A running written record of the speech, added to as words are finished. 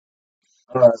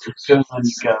What's going on,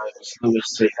 you guys?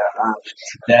 Lewis here, and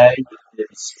today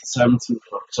is 17th of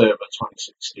October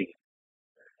 2016.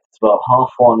 It's about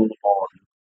half one in the morning.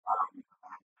 Um,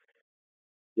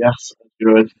 yes, as you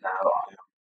already know, I am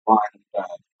lying in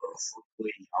bed, but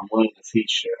luckily I'm wearing a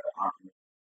t-shirt and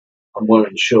I'm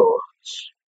wearing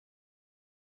shorts.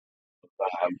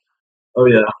 Um, oh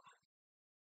yeah,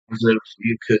 as if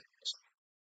you could,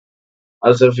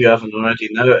 as if you haven't already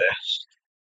noticed,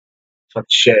 I've had to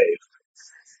shave.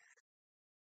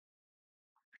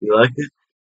 You like it?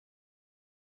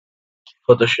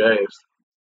 For the shave,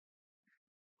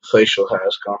 facial hair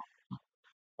is gone.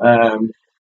 Um,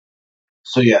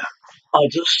 so yeah, I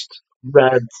just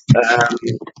read um,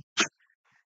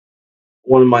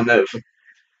 one of my notifications.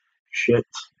 Shit.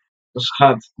 Just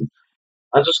had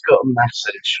I just got a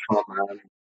message from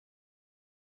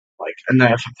like a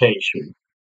notification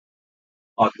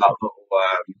on that little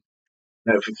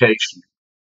notification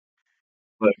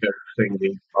logo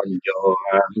thingy on your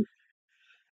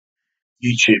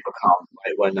YouTube account,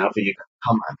 like whenever you get a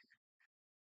comment,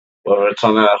 whether it's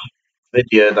on a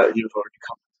video that you've already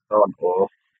commented on, or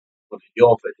one of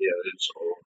your videos,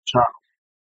 or channel,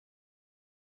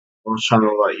 or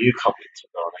channel that you commented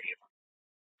on even.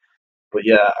 But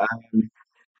yeah,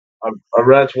 I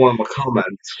read one of my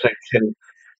comments thinking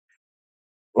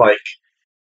like,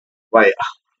 wait, I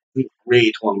didn't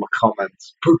read one of my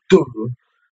comments.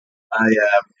 I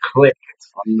clicked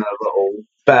on the little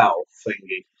bell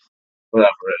thingy,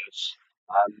 whatever it is,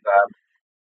 and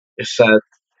it said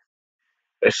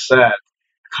it said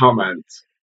comment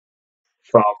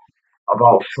from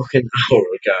about a fucking hour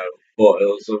ago, but it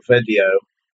was a video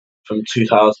from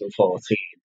 2014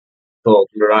 called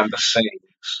Miranda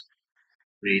Sings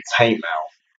Reads Hate Mail,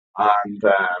 and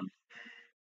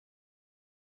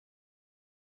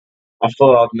I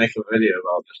thought I'd make a video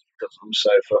about this because I'm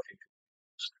so fucking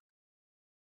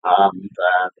and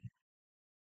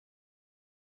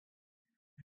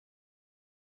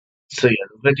so yeah,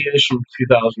 the video's from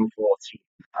 2014,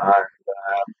 and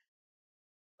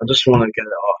I just want to get it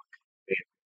off.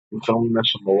 I'm filming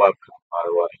this on my webcam, by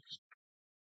the way.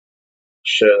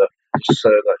 Sure, just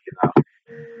so that you know.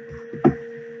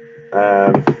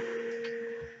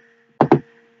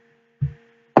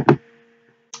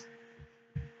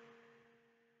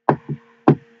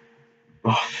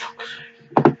 Oh,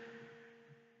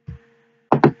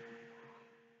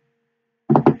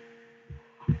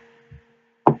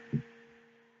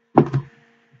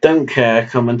 don't care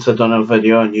commented on a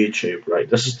video on YouTube, right?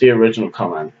 This is the original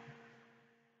comment.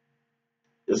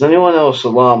 Is anyone else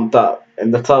alarmed that in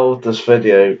the title of this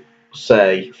video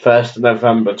say 1st of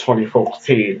November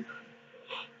 2014?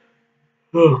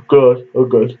 Oh god, oh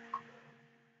god.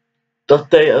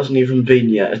 That date hasn't even been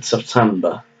yet, it's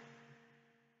September.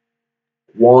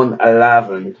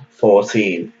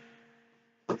 1/11/14.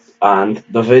 And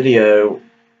the video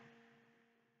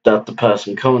that the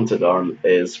person commented on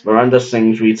is Miranda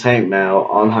Sings Reads Hate Mail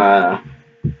on her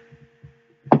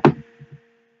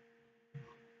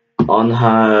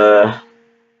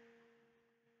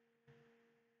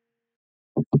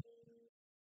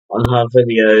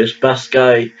videos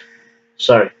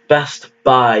Best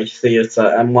Buy Theatre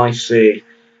NYC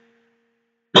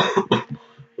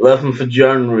 11th of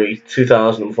January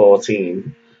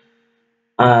 2014,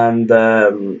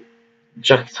 and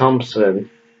Jack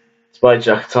Thompson. It's by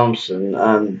Jack Thompson,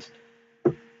 and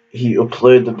he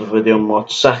uploaded the video on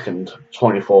March 2nd,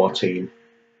 2014.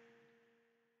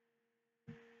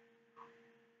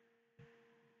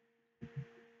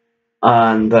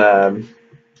 And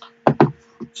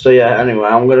so yeah, anyway,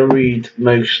 I'm gonna read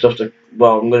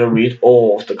I'm gonna read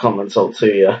all of the comments out to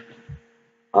you.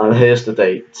 And here's the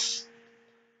dates.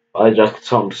 By Jack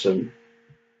Thompson.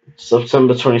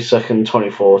 September 22nd,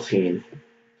 2014.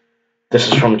 This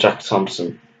is from Jack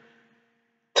Thompson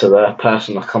to the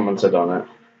person that commented on it.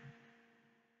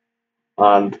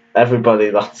 And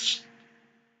everybody that's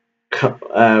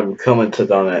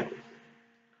commented on it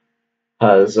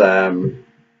has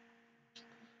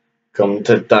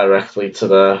commented directly to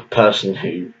the person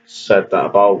who said that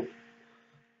about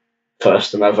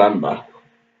 1st of November.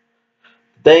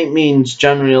 The date means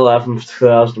January 11th,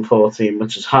 2014,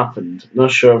 which has happened.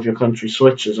 Not sure if your country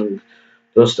switches and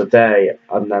does the day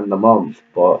and then the month,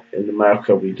 but in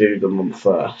America we do the month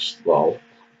first. Lol.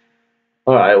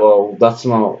 Alright, well that's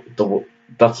not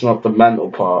the mental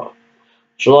part.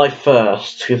 July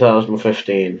 1st,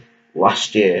 2015,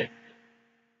 last year.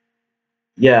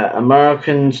 Yeah,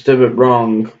 Americans do it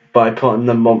wrong by putting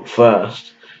the month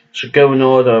first. Should go in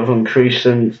order of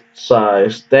increasing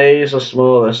size. Days are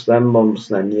smallest, then months,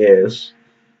 then years.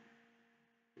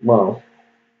 Well,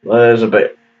 that is a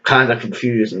bit kind of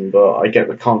confusing, but I get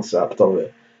the concept of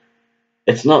it.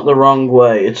 It's not the wrong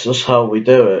way, it's just how we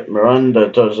do it. Miranda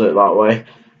does it that way,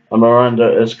 and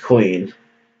Miranda is queen.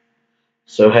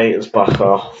 So haters back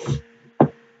off.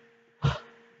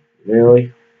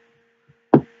 Really?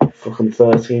 Fucking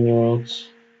 13-year-olds.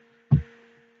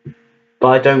 But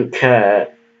I don't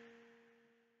care.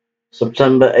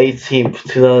 September 18th,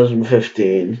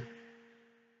 2015.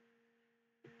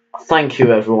 Thank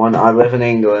you, everyone. I live in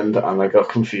England and I got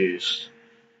confused.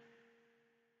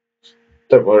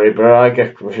 Don't worry, bro. I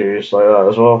get confused like that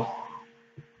as well.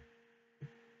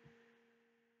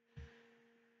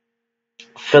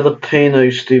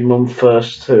 Filipinos do mum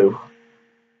first too.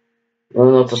 I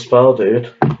don't know how to spell,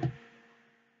 dude.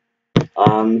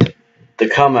 And the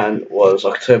comment was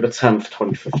October 10th,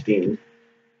 2015.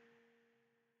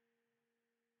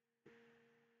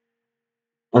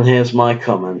 And here's my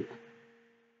comment.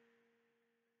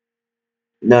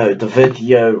 No, the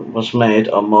video was made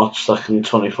on March 2nd,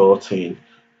 2014.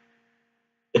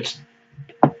 It's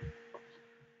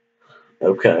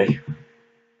okay.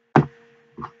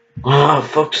 Ah,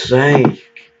 fuck's sake.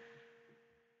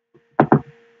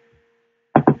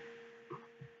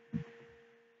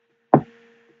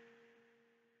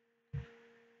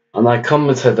 And I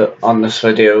commented on this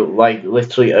video like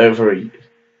literally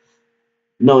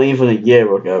not even a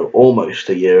year ago, almost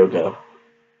a year ago.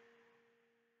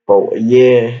 Well, a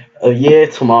year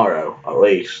tomorrow at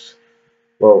least.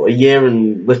 Well, a year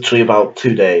and literally about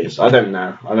 2 days. I don't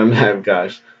know,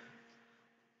 guys.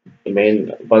 I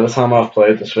mean, by the time I've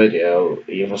played this video,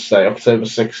 either say October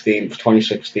 16th,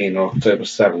 2016 or October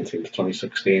 17th,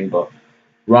 2016, but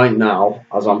right now,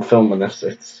 as I'm filming this,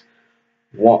 it's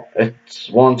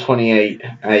 1:28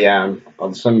 AM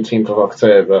on 17th of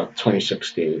October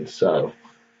 2016, so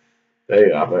there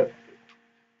you have it.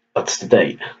 That's the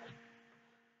date.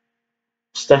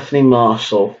 Stephanie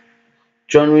Marshall,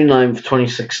 January 9th,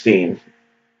 2016,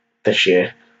 this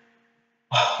year.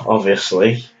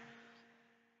 Obviously.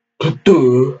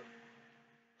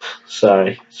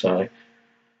 Sorry.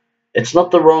 It's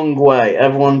not the wrong way,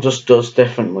 everyone just does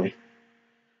differently.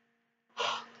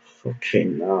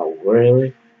 Fucking hell,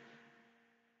 really?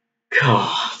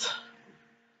 God.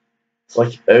 It's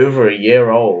like over a year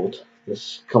old,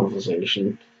 this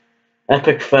conversation.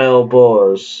 Epic fail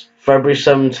Boars, February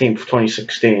 17th,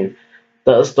 2016.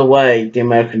 That is the way the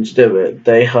Americans do it.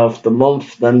 They have the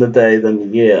month, then the day, then the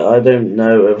year. I don't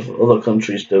know if other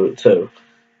countries do it too.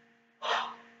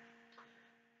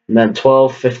 And then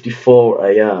 12:54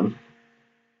 AM.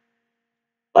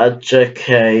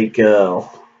 Adjk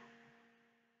girl.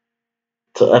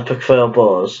 To Epic fail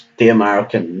Boars, the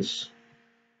Americans.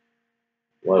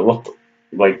 Like what?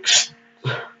 Like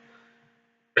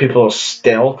people are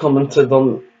still commented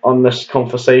on this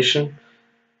conversation.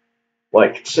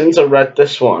 Like, as soon as I read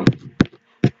this one,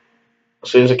 as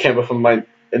soon as it came up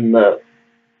in the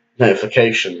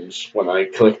notifications when I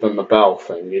clicked on the bell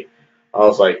thingy, I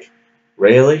was like,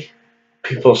 really?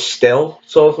 People are still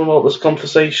talking about this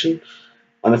conversation?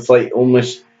 And it's like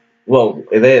almost, well,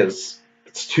 it is.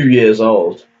 It's 2 years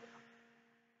old.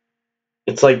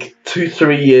 It's like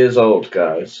 3 years old,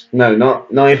 guys. No,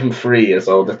 not even 3 years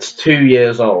old. It's 2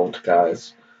 years old,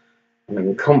 guys. I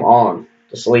mean, come on.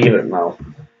 Just leave it now.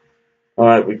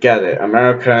 Alright, we get it.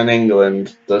 America and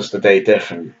England does the day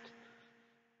different.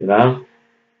 You know?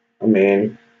 I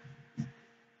mean,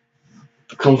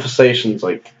 the conversation's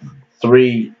like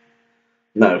 2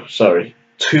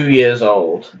 years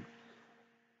old.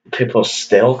 People are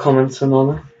still commenting on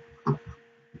it.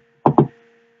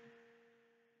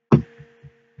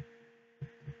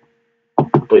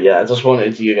 But yeah, I just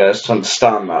wanted you guys to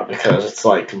understand that because it's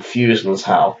like confusing as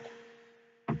hell.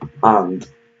 And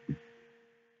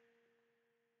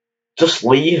just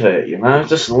leave it, you know?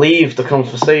 Just leave the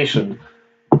conversation.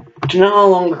 Do you know how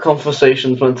long the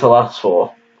conversation's meant to last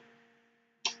for?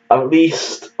 At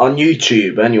least on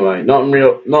YouTube, anyway. Not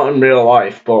in real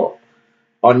life, but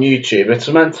on YouTube, it's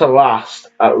meant to last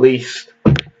at least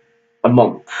a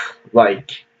month.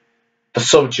 Like the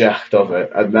subject of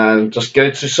it, and then just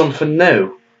go to something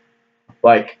new.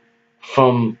 Like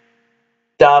from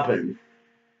dabbing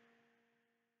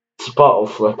to bottle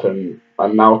flipping,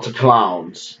 and now to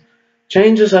clowns.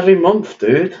 Changes every month,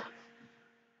 dude.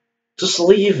 Just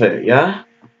leave it, yeah?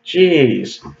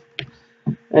 Jeez.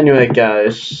 Anyway,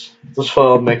 guys, just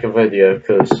thought I'd make a video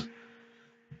because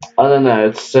I don't know,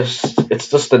 it's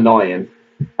just annoying,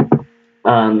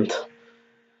 and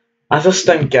I just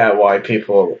don't get why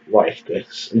people like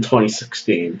this in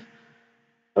 2016.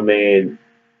 I mean,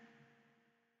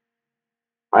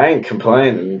 I ain't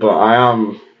complaining, but I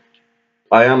am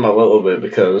a little bit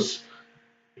because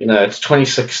You know, it's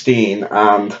 2016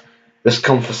 and this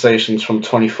conversation's from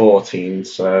 2014,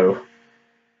 so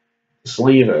just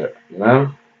leave it, you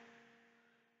know?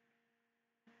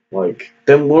 Like,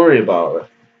 don't worry about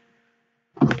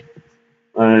it.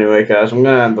 Anyway, guys, I'm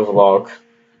gonna end the vlog.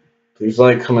 Please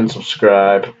like, comment,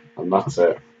 subscribe, and that's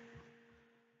it.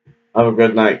 Have a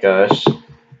good night, guys.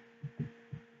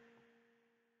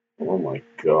 Oh my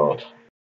god.